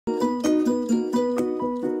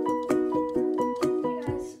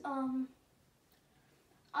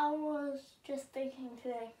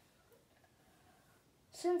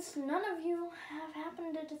since none of you have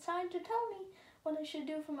happened to decide to tell me what I should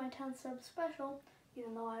do for my 10th sub special,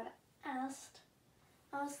 even though I've asked,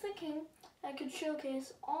 I was thinking I could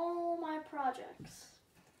showcase all my projects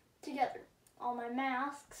together. All my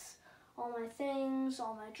masks, all my things,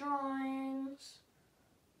 all my drawings,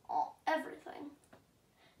 everything.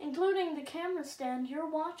 Including the camera stand you're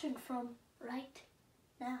watching from right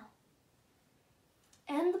now.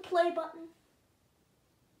 And the play button.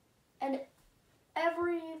 And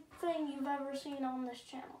everything you've ever seen on this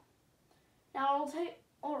channel. Now I'll take,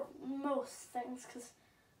 or most things, because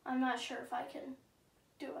I'm not sure if I can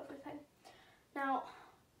do everything. Now,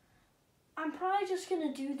 I'm probably just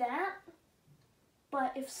going to do that,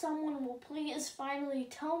 but if someone will please finally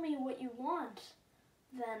tell me what you want,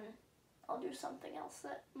 then I'll do something else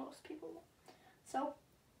that most people want. So,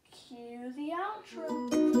 cue the outro.